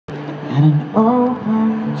and an open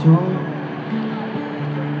door,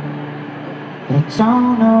 but I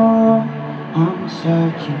don't know what I'm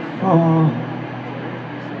searching for.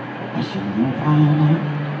 I should know by now.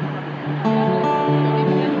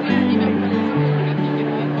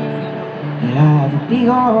 But I have a big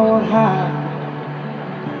old heart,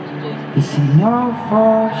 it's a no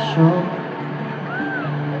for sure,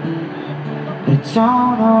 but I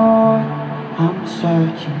don't know what I'm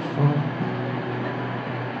searching for.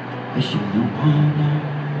 I should know by now.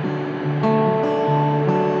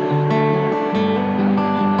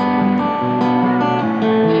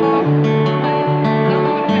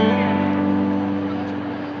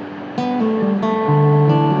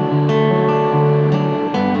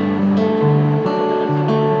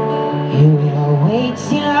 Here we are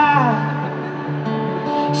waiting loud,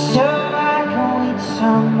 so I can wait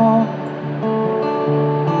some more,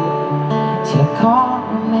 till I can't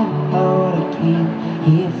remember what I came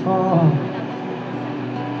here for.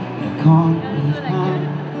 But I can't leave now,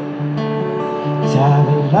 'cause I have a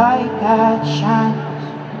light that shines,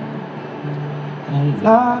 and a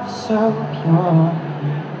love so pure,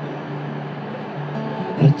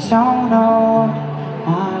 but I don't know what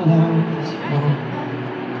my love is for.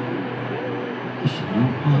 You should know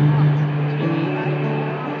by now.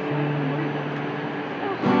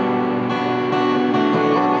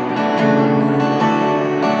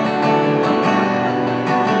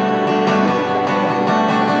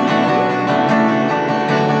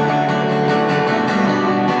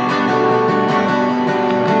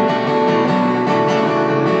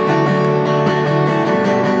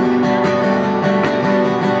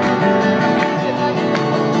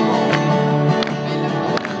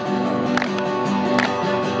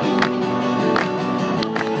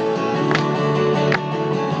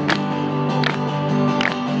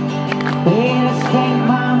 When I spent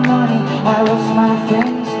my money, I lost my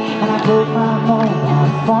friends, and I broke my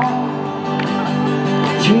mobile phone.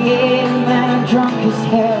 3 AM and I'm drunk as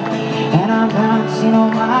hell, and I'm bouncing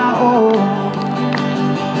on my own.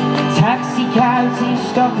 Taxi cabs ain't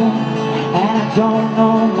stopping, and I don't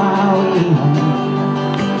know my way home.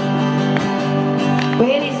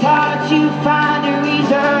 Well, it's hard to find a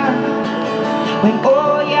reason when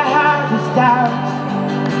all you have is doubt.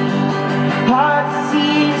 Hard to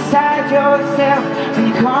see inside yourself when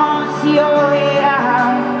you can't see your way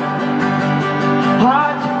out.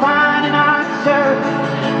 Hard to find an answer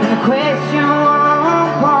when the question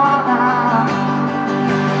won't come out.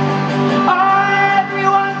 Oh,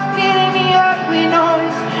 everyone's filling me up with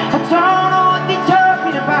noise, I don't know what they're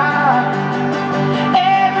talking about.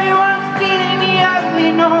 Everyone's filling me up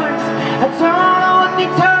with noise, I don't know what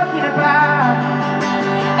they're talking about.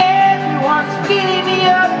 Everyone's filling me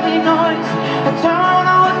up with noise, I don't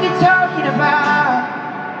know what they're talking about.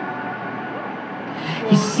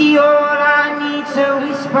 You see, all I need's a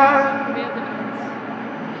whisper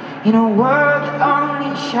in a world that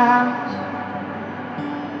only shouts.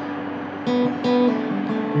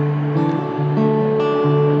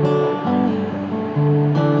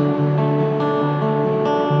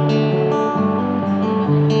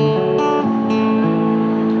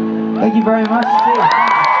 Thank you very much, Steve.